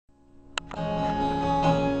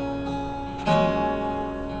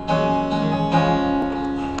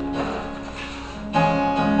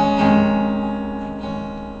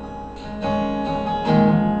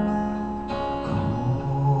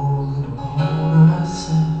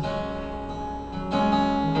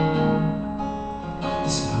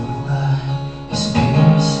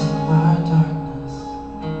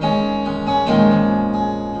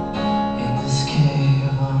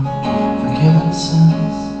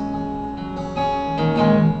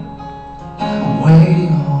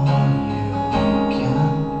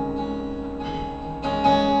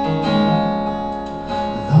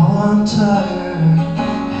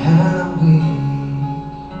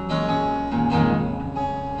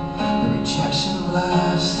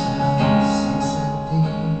glass still sinks in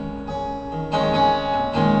deep.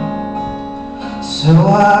 So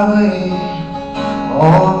I wait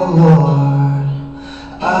on the Lord.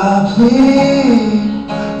 I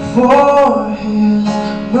plead for His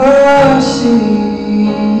mercy.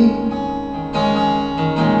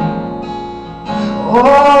 Oh,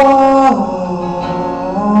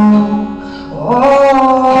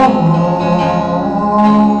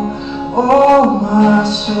 my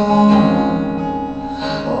soul,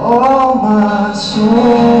 oh, my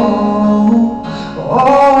soul,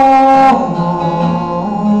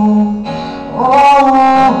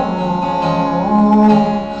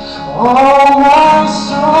 my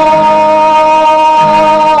soul.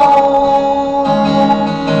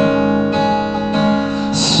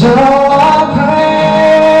 So I pray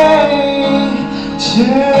to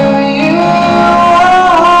you,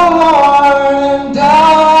 Lord, and I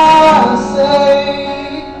say,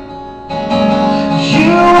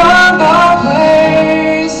 you are my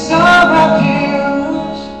place of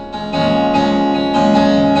refuge.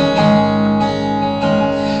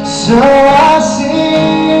 So I sing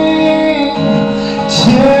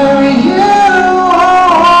to you,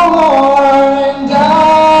 Lord, and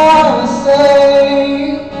I say,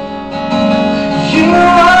 you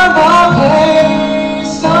are my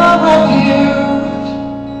place of refuge.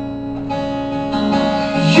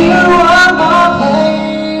 You are my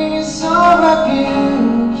place of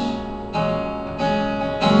refuge.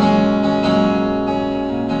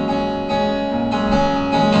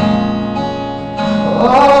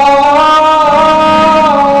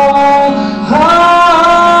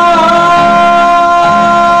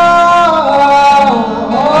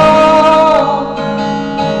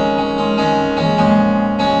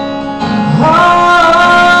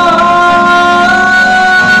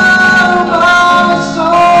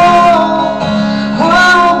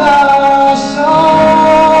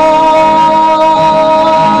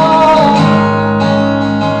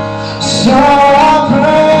 So I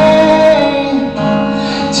pray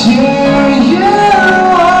to you,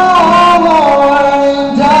 Lord,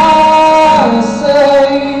 and I say,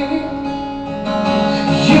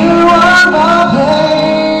 you are my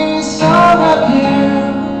place of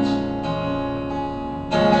refuge.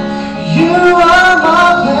 You are my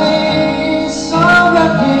place of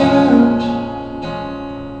refuge.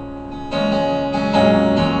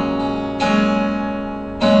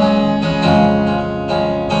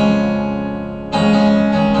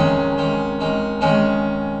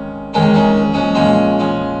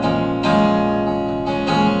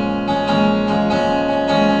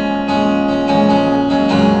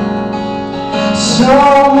 So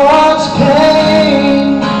much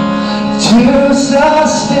pain to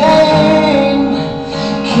sustain.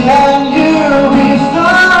 Can you be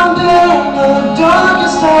found in the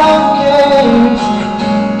darkest of caves?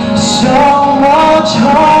 So much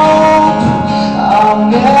hope I'll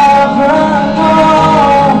never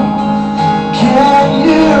know. Can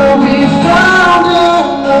you be found in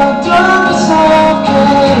the darkest of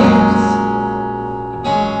caves?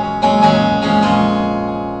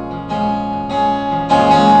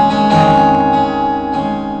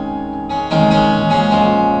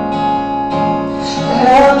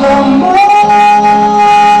 And the morning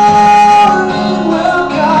will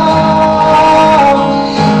come,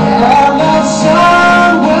 and the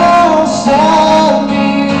sun will set me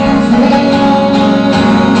free.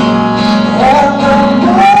 And the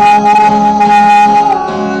morning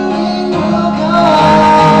will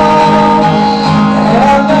come,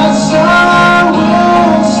 and the sun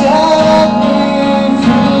will set me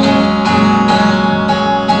free.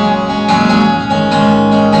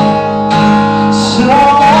 So I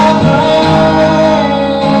pray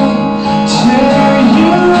to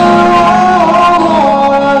you, Lord,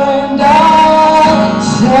 and I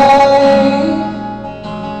say,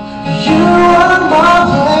 you are my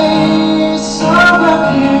place of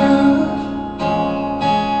refuge.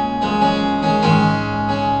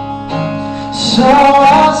 So I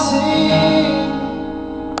sing